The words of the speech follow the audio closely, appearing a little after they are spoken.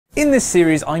In this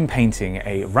series, I'm painting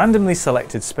a randomly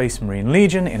selected Space Marine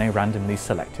Legion in a randomly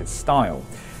selected style.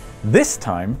 This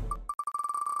time,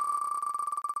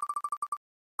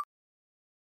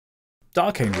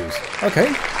 Dark Angels.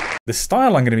 Okay. The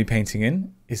style I'm going to be painting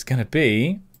in is going to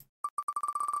be...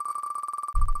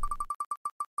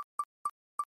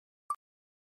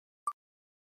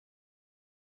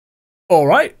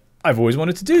 Alright, I've always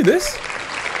wanted to do this.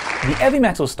 The Eavy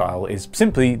Metal style is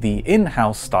simply the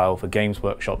in-house style for Games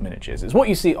Workshop miniatures. It's what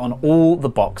you see on all the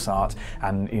box art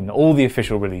and in all the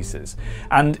official releases.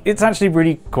 And it's actually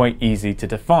really quite easy to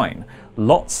define.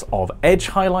 Lots of edge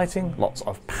highlighting, lots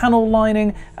of panel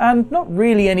lining, and not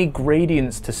really any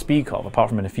gradients to speak of, apart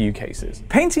from in a few cases.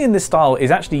 Painting in this style is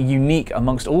actually unique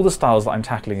amongst all the styles that I'm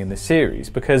tackling in this series,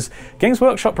 because Games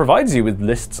Workshop provides you with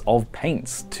lists of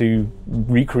paints to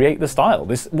recreate the style.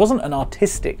 This wasn't an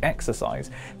artistic exercise.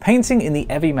 Painting in the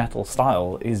Eavy Metal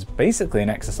style is basically an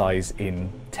exercise in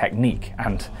technique,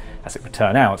 and as it would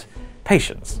turn out,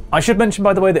 patience. I should mention,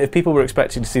 by the way, that if people were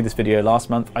expecting to see this video last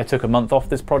month, I took a month off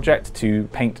this project to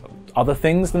paint other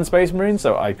things than Space Marine.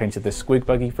 So I painted this squig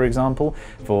buggy, for example,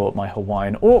 for my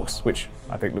Hawaiian Orcs, which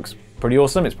I think looks pretty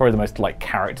awesome. It's probably the most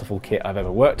characterful kit I've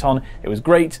ever worked on. It was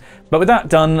great. But with that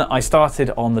done, I started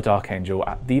on the Dark Angel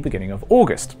at the beginning of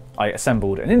August. I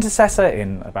assembled an intercessor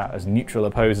in about as neutral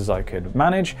a pose as I could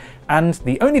manage, and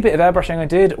the only bit of airbrushing I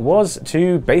did was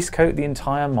to base coat the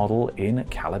entire model in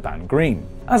Caliban green.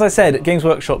 As I said, Games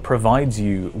Workshop provides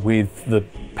you with the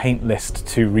paint list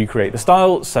to recreate the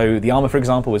style, so the armor, for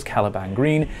example, was Caliban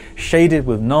green, shaded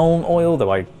with Nuln oil,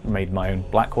 though I made my own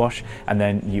black wash, and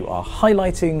then you are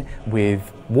highlighting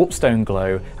with Warpstone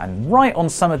glow, and right on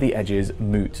some of the edges,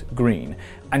 moot green.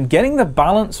 And getting the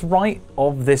balance right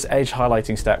of this edge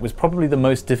highlighting step was probably the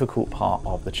most difficult part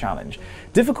of the challenge.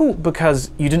 Difficult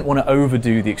because you didn't want to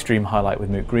overdo the extreme highlight with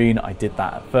moot green. I did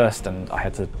that at first and I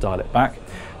had to dial it back.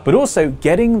 But also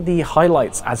getting the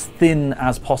highlights as thin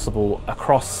as possible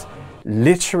across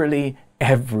literally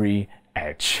every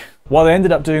edge. What I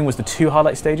ended up doing was the two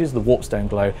highlight stages, the Warpstone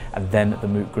glow and then the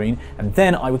moot green, and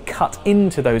then I would cut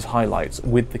into those highlights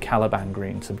with the Caliban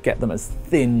green to get them as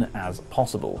thin as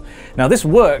possible. Now this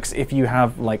works if you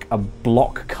have like a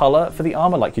block color for the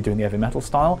armor like you do in the Eavy Metal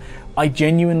style. I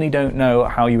genuinely don't know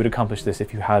how you would accomplish this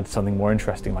if you had something more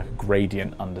interesting like a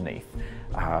gradient underneath.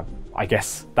 I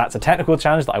guess that's a technical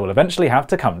challenge that I will eventually have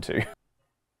to come to.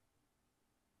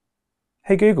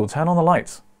 Hey Google, turn on the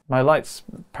lights. My lights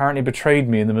apparently betrayed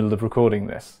me in the middle of recording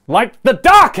this. Like the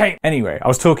Dark Angel! Anyway, I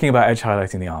was talking about edge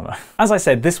highlighting the armor. As I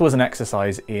said, this was an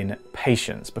exercise in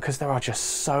patience because there are just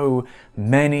so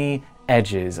many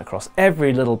edges across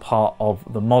every little part of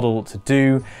the model to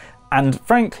do. And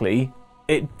frankly,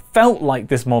 it felt like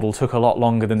this model took a lot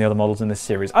longer than the other models in this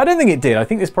series. I don't think it did. I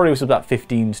think this probably was about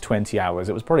 15 to 20 hours.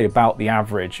 It was probably about the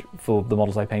average for the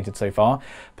models I painted so far.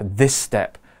 But this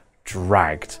step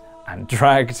dragged and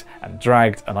dragged and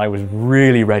dragged, and I was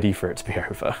really ready for it to be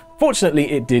over.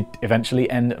 Fortunately, it did eventually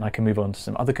end, and I can move on to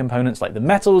some other components like the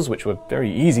metals, which were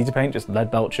very easy to paint, just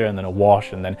lead belcher and then a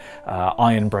wash and then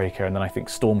iron breaker, and then I think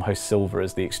Stormhost silver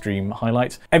as the extreme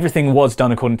highlight. Everything was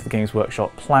done according to the Games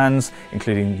Workshop plans,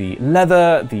 including the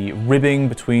leather, the ribbing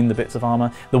between the bits of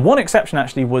armor. The one exception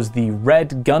actually was the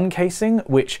red gun casing,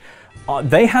 which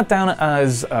they had down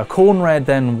as corn red,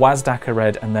 then Wazdaka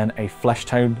red, and then a flesh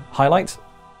tone highlight.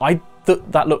 I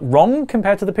thought that looked wrong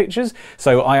compared to the pictures,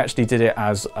 so I actually did it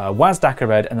as Wazdaka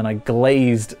red, and then I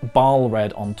glazed Baal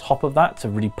red on top of that to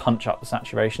really punch up the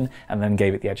saturation, and then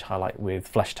gave it the edge highlight with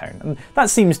flesh tone. And that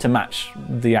seems to match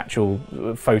the actual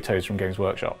photos from Games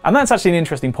Workshop. And that's actually an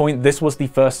interesting point. This was the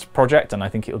first project, and I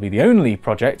think it'll be the only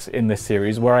project in this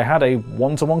series where I had a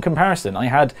one-to-one comparison. I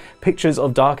had pictures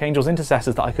of Dark Angel's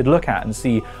intercessors that I could look at and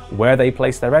see where they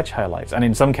placed their edge highlights. And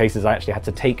in some cases, I actually had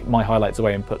to take my highlights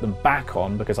away and put them back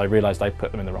on because I realized I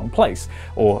put them in the wrong place.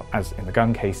 Or as in the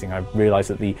gun casing, I realized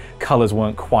that the colors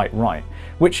weren't quite right,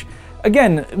 which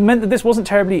again meant that this wasn't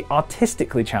terribly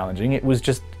artistically challenging. It was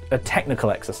just a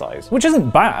technical exercise, which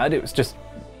isn't bad. It was just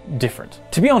different.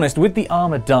 To be honest, with the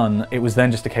armor done, it was then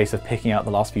just a case of picking out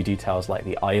the last few details like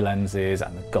the eye lenses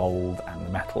and the gold and the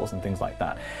metals and things like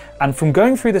that. And from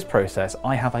going through this process,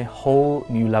 I have a whole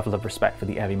new level of respect for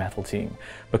the Eavy Metal team,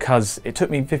 because it took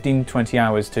me 15-20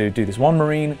 hours to do this one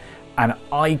Marine, and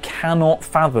I cannot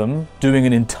fathom doing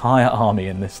an entire army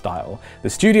in this style. The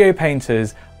studio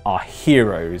painters are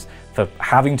heroes for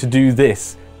having to do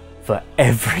this for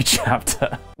every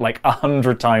chapter, like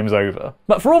 100 times over.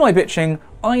 But for all my bitching,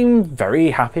 I'm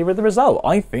very happy with the result.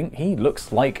 I think he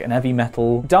looks like an Eavy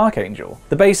Metal Dark Angel.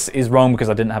 The base is wrong because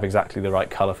I didn't have exactly the right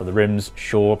color for the rims,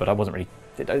 sure, but I wasn't really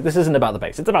This isn't about the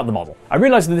base, it's about the model. I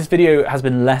realized that this video has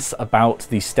been less about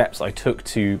the steps I took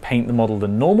to paint the model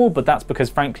than normal, but that's because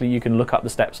frankly you can look up the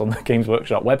steps on the Games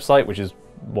Workshop website, which is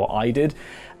what I did,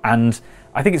 and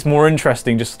I think it's more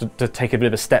interesting just to take a bit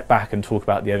of a step back and talk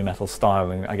about the Eavy Metal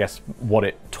style and I guess what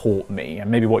it taught me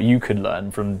and maybe what you could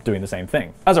learn from doing the same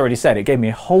thing. As I already said, it gave me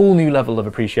a whole new level of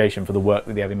appreciation for the work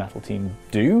that the Eavy Metal team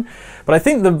do, but I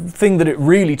think the thing that it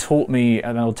really taught me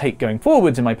and I'll take going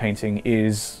forwards in my painting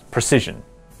is precision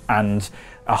and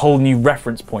a whole new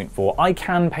reference point for I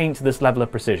can paint to this level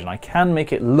of precision, I can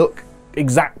make it look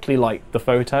exactly like the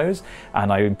photos,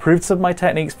 and I improved some of my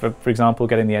techniques, for example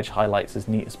getting the edge highlights as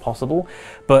neat as possible,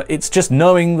 but it's just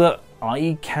knowing that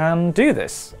I can do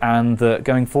this and that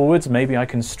going forwards maybe I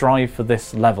can strive for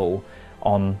this level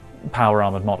on power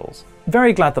armored models.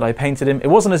 Very glad that I painted him. It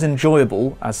wasn't as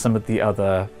enjoyable as some of the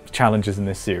other challenges in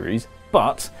this series,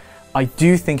 but I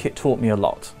do think it taught me a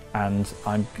lot. And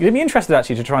I'm going to be interested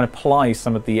actually to try and apply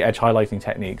some of the edge highlighting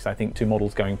techniques, I think, to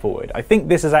models going forward. I think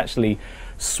this has actually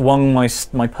swung my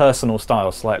personal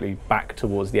style slightly back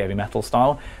towards the Eavy Metal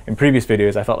style. In previous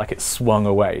videos I felt like it swung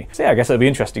away. So yeah, I guess it'll be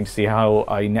interesting to see how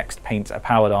I next paint a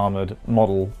powered armoured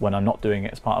model when I'm not doing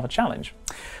it as part of a challenge.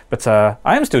 But I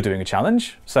am still doing a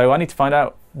challenge, so I need to find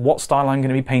out what style I'm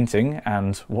going to be painting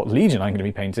and what Legion I'm going to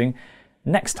be painting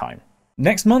next time.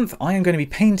 Next month I am going to be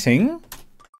painting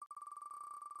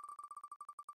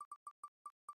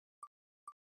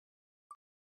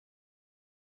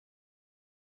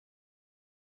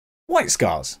White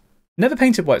Scars. Never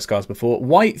painted White Scars before.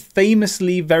 White,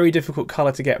 famously very difficult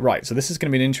colour to get right, so this is going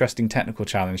to be an interesting technical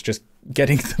challenge, just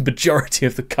getting the majority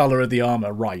of the colour of the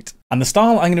armour right. And the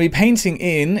style I'm going to be painting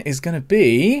in is going to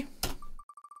be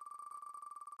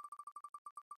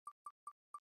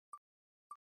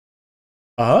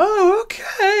oh,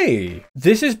 okay.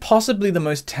 This is possibly the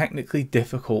most technically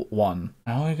difficult one.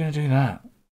 How are we going to do that?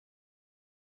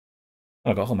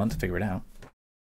 Well, I've got a whole month to figure it out.